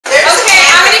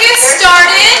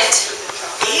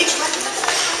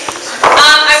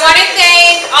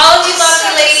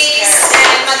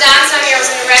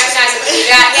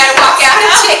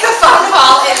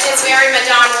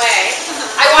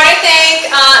thank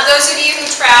those of you who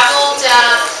traveled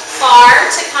far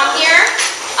to come here.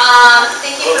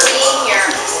 Thank you for being here.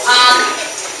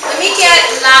 Let me get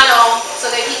Lalo so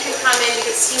that he can come in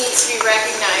because he needs to be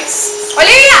recognized.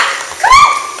 Olivia! Come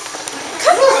on!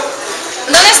 Come on!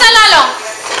 ¿Dónde está Lalo?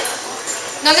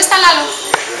 ¿Dónde está Lalo?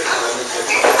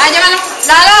 Ah, llámalo.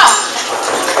 ¡Lalo!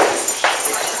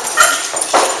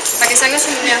 Para que salga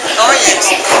sin video. Oh, yes.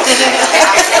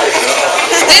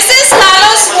 This is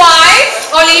Lalo's wife,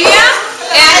 Olivia.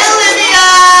 And Olivia!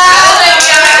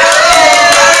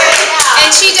 And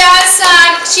she does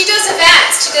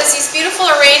events. She does these beautiful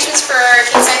arrangements for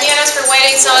quinceañeras, for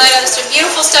weddings, all that other stuff.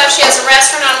 Beautiful stuff. She has a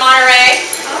restaurant on Monterey.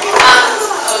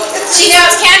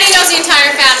 Candy knows the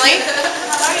entire family.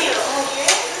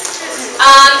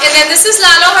 And then this is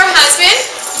Lalo, her husband.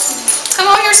 Come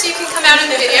over here so you can come out in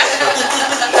the video.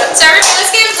 So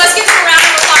let's give them a round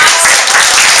of applause.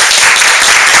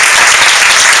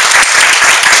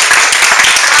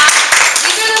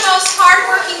 These are the most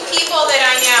hardworking people that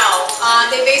I know.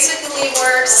 They basically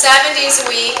work 7 days a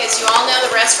week. As you all know,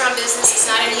 the restaurant business is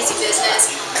not an easy business.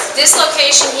 This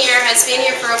location here has been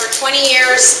here for over 20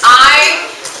 years. I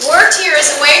worked here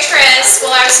as a waitress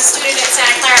while I was a student at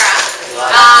Santa Clara.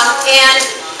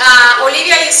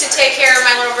 Olivia used to take care of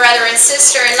my little brother and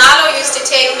sister, and Lalo used to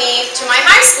take me to my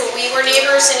high school. We were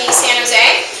neighbors in East San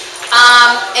Jose.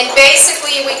 And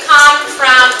basically we come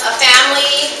from a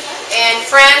family and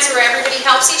friends where everybody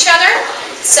helps each other.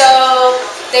 So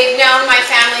they've known my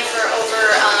family for over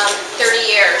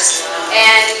 30 years.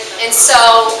 And so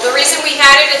the reason we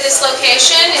had it at this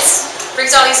location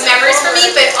brings all these memories for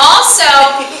me, but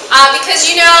also because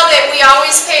you know that we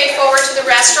always pay it forward to the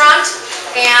restaurant.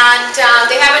 And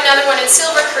they have another one in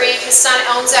Silver Creek. His son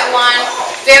owns that one.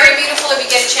 Very beautiful if you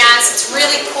get a chance. It's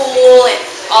really cool, and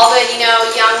all the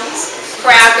young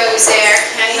crowd goes there.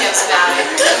 Kenny knows about it.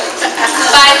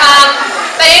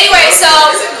 But anyway, so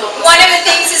one of the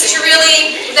things is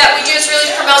that we do is really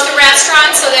promote the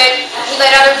restaurant so that we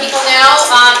let other people know.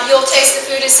 You'll taste the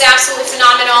food. It's absolutely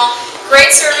phenomenal.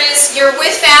 Great service. You're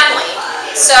with family.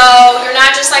 So you're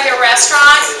not just like a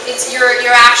restaurant,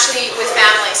 you're actually with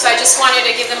family. So I just wanted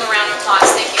to give them a round of applause.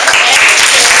 Thank you.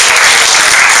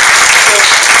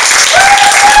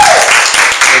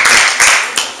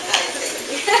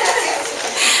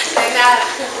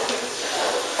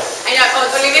 I know,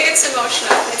 Olivia gets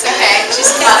emotional. It's okay.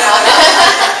 She's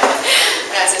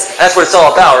That's what it's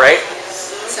all about, right?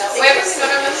 So,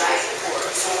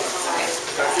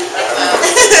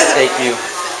 thank you.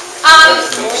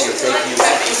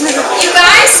 You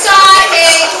guys got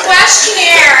a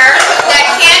questionnaire that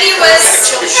Candy was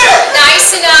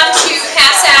nice enough to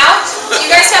pass out. Do you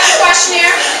guys have a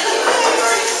questionnaire?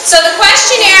 So the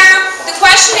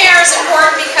questionnaire is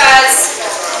important because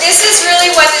this is really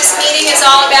what this meeting is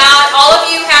all about. All of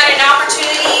you had an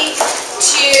opportunity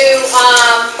to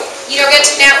get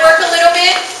to network a little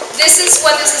bit. This is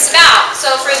what this is about.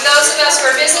 So for those of us who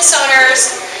are business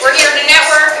owners, we're here to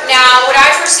network. Now, what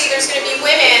I foresee, there's going to be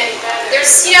women.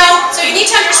 So you need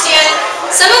to understand,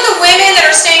 some of the women that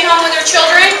are staying home with their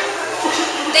children,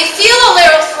 they feel a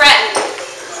little threatened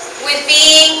with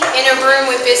being in a room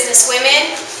with business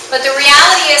women. But the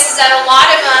reality is that a lot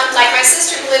of them, like my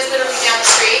sister who lives literally down the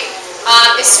street,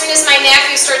 as soon as my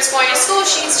nephew starts going to school,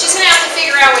 she's going to have to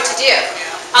figure out what to do.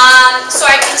 So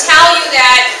I can tell you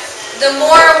that the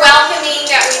more welcoming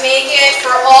that we make it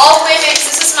for all women,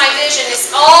 because this is my vision,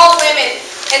 it's all women,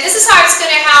 and this is how it's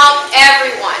going to help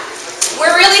everyone.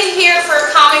 We're really here for a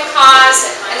common cause,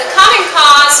 and the common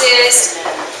cause is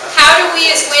how do we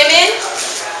as women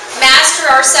master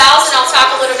ourselves, and I'll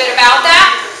talk a little bit about that.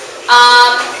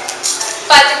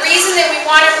 But the reason that we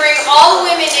want to bring all the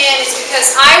women in is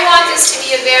because I want this to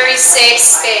be a very safe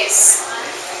space.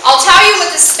 I'll tell you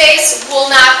what the space will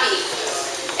not be.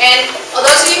 And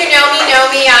those of you who know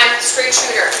me, I'm a straight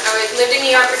shooter. I lived in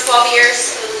New York for 12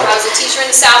 years. I was a teacher in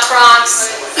the South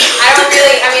Bronx.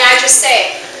 I just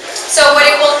say. So what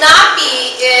it will not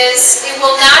be is, it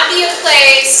will not be a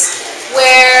place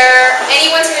where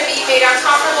anyone's going to be made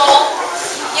uncomfortable.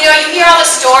 You hear all the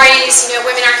stories,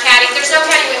 women are catty. There's no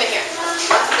catty women here.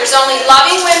 There's only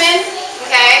loving women,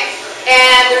 okay?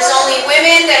 And there's only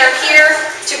women that are here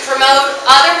to promote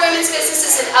other women's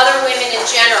businesses and other women in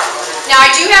general. Now,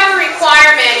 I do have a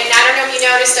requirement, and I don't know if you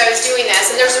noticed I was doing this,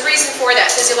 and there's a reason for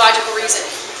that, physiological reason.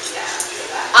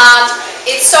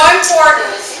 It's so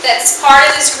important that as part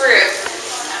of this group,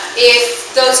 if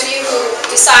those of you who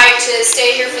decide to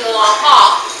stay here for the long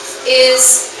haul,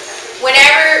 is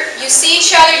whenever you see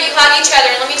each other, you hug each other,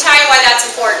 and let me tell you why that's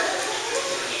important.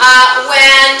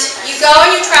 When you go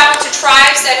and you travel to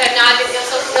tribes that have not been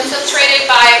infiltrated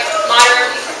by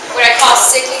modern what I call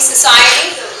sickly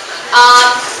society.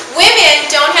 Women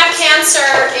don't have cancer,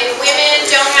 and women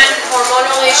don't have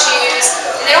hormonal issues,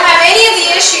 and they don't have any of the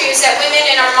issues that women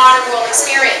in our modern world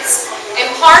experience. And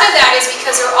part of that is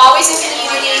because they're always in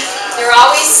community, they're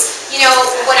always, you know,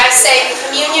 what I say, in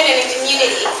communion and in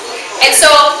community. And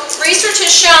so research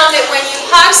has shown that when you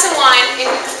hug someone,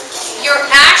 you're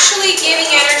actually giving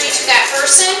energy to that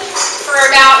person for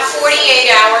about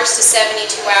 48 hours to 72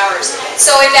 hours.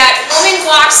 So if that woman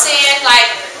walks in,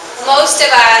 like most of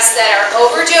us that are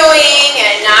overdoing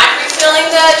and not refilling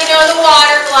the, you know, the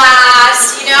water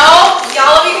glass, you know,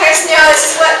 all of you guys know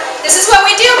this is what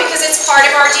we do because it's part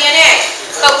of our DNA.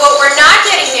 But what we're not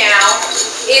getting now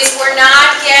is we're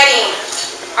not getting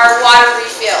our water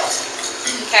refilled,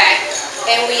 okay?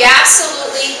 And we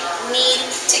absolutely need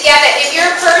to get it. If you're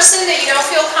a person that you don't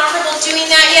feel comfortable doing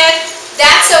that yet,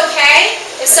 that's okay.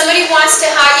 If somebody wants to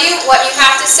hug you, what you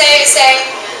have to say is say,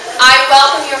 I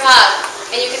welcome your hug.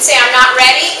 And you can say, I'm not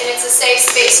ready, and it's a safe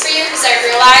space for you because I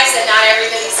realize that not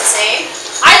everybody's the same.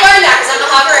 I learned that because I'm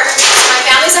a hugger, my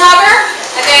family's a hugger,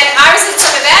 and then I was at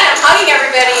some event, I'm hugging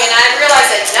everybody, and I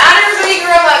realized that not everybody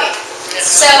grew up hugging.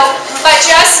 So, but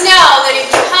just know that if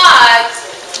you hug,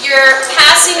 you're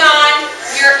passing on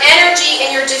your energy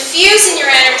and you're diffusing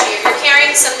your energy. If you're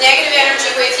carrying some negative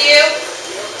energy with you,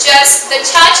 just the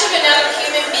touch of another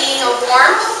human being of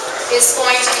warmth is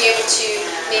going to be able to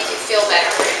make you feel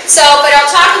better. So, but I'll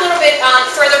talk a little bit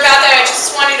further about that. I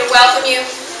just wanted to welcome you.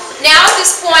 Now at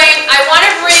this point, I want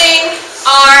to bring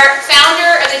our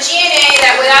founder of the GNA,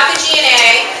 that without the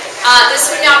GNA, this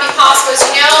would not be possible. As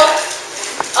you know,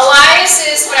 Elias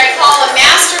is what I call a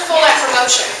masterful at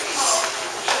promotion.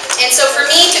 And so for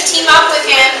me to team up with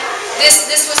him,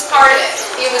 this was part of it.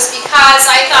 It was because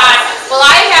I thought, well,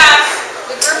 I have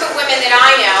the group of women that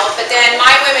I know, but then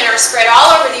my women are spread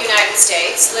all over the United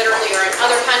States, literally, or in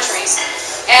other countries.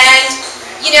 And,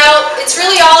 you know, it's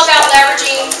really all about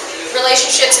leveraging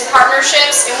relationships and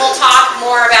partnerships, and we'll talk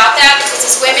more about that because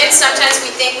as women, sometimes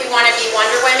we think we want to be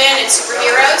Wonder Women and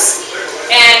superheroes,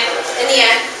 and in the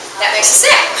end, that makes us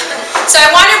sick. So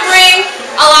I want to bring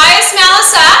Elias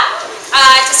Melas up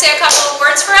to say a couple of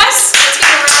words for us. Let's give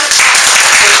him a round of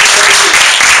applause.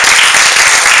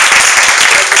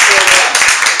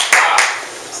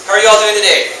 How are you all doing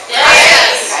today?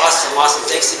 Yes. Awesome, awesome.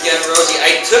 Thanks again, Rosie.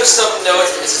 I took some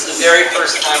notes. This is the very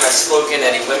first time I've spoken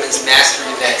at a women's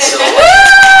mastery event, so keep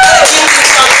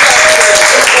this on track here.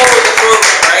 Move forward with the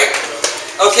program, right?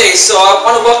 Okay, so I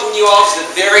want to welcome you all to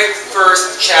the very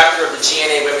first chapter of the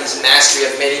GNA Women's Mastery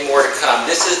of many more to come.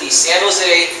 This is the San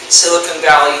Jose, Silicon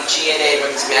Valley GNA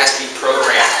Women's Mastery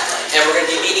Program. And we're going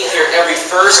to be meeting here every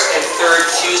first and third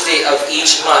Tuesday of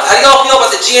each month. How do you all feel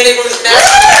about the GNA Women's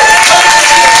Mastery?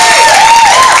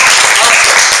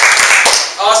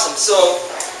 Awesome. So,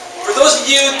 for those of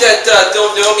you that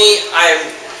don't know me, I'm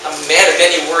a man of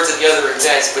many words at the other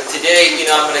events, but today, you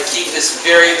know, I'm going to keep this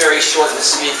very, very short and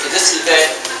sweet because this event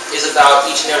is about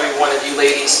each and every one of you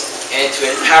ladies and to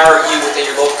empower you within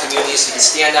your local communities so you can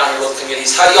stand out in your local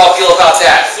communities. How do you all feel about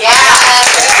that? Yeah.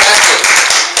 Fantastic.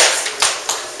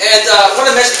 And I want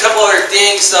to mention a couple other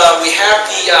things. We have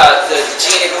the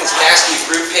GNA Women's Mastery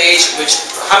group page, which,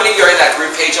 how many of you are in that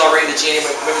group page already, the GNA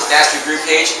Women's Mastery group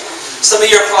page? Some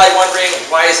of you are probably wondering,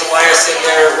 why is Elias in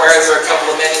there? Why are there a couple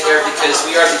of men in there? Because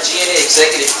we are the GNA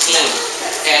executive team,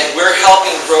 and we're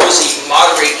helping Rosie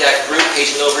moderate that group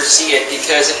page and oversee it,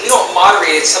 because if we don't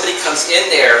moderate it, somebody comes in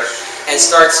there and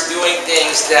starts doing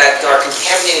things that are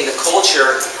contaminating the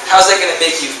culture, how's that going to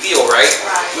make you feel, right?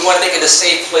 We want to make it a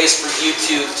safe place for you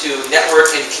to network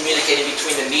and communicate in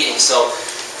between the meetings. So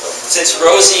since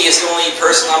Rosie is the only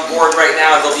person on board right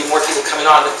now, and there'll be more people coming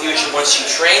on in the future once she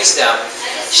trains them,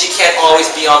 she can't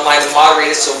always be online and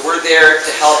moderate it, so we're there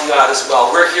to help you out as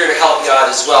well. We're here to help you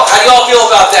out as well. How do you all feel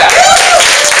about that?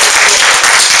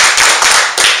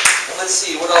 Let's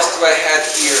see, what else do I have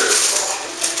here?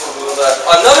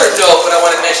 Another note that I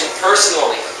want to mention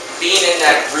personally, being in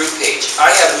that group page,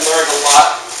 I have learned a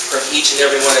lot from each and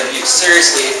every one of you.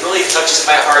 Seriously, it really touches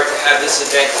my heart to have this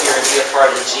event here and be a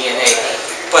part of the GNA.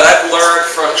 But I've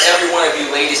learned from every one of you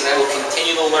ladies, and I will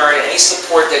continue to learn. And any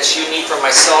support that you need from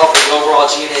myself and the overall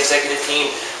GNA executive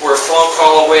team, we're a phone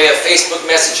call away, a Facebook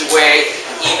message away,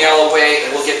 an email away,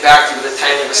 and we'll get back to you with a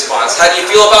timely response. How do you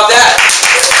feel about that?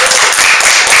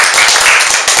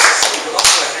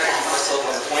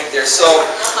 So,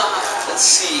 let's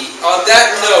see. On that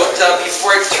note,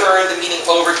 before I turn the meeting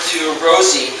over to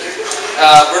Rosie,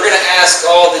 we're going to ask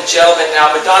all the gentlemen now.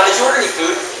 But Don, did you order any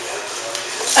food?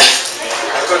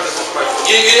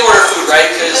 You didn't order food, right?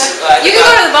 Because you can go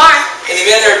to the bar. In the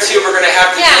event there too, we're going to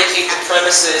have to vacate the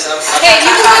premises. Hey, you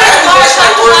can go to the bar.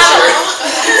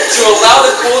 to allow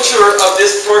the culture of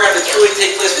this program to truly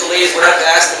take place for the ladies, we're going to have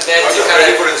to ask the men to kind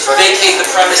of vacate the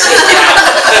premises.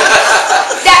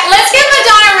 Let's give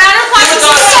Madonna a round of applause. Give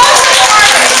Madonna a round of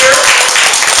applause here.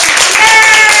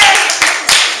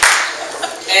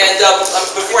 And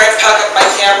before I pack up my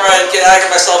camera and get out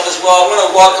of myself as well, I want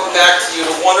to welcome back to you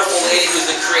the wonderful lady who's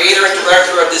the creator and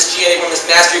director of this GNA Women's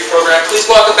Mastery Program. Please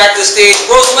welcome back to the stage,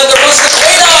 Rosalinda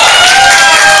Zepeda!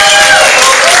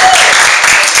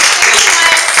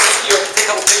 Take a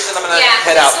couple pictures and I'm going to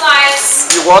head out. Elias.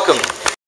 You're welcome.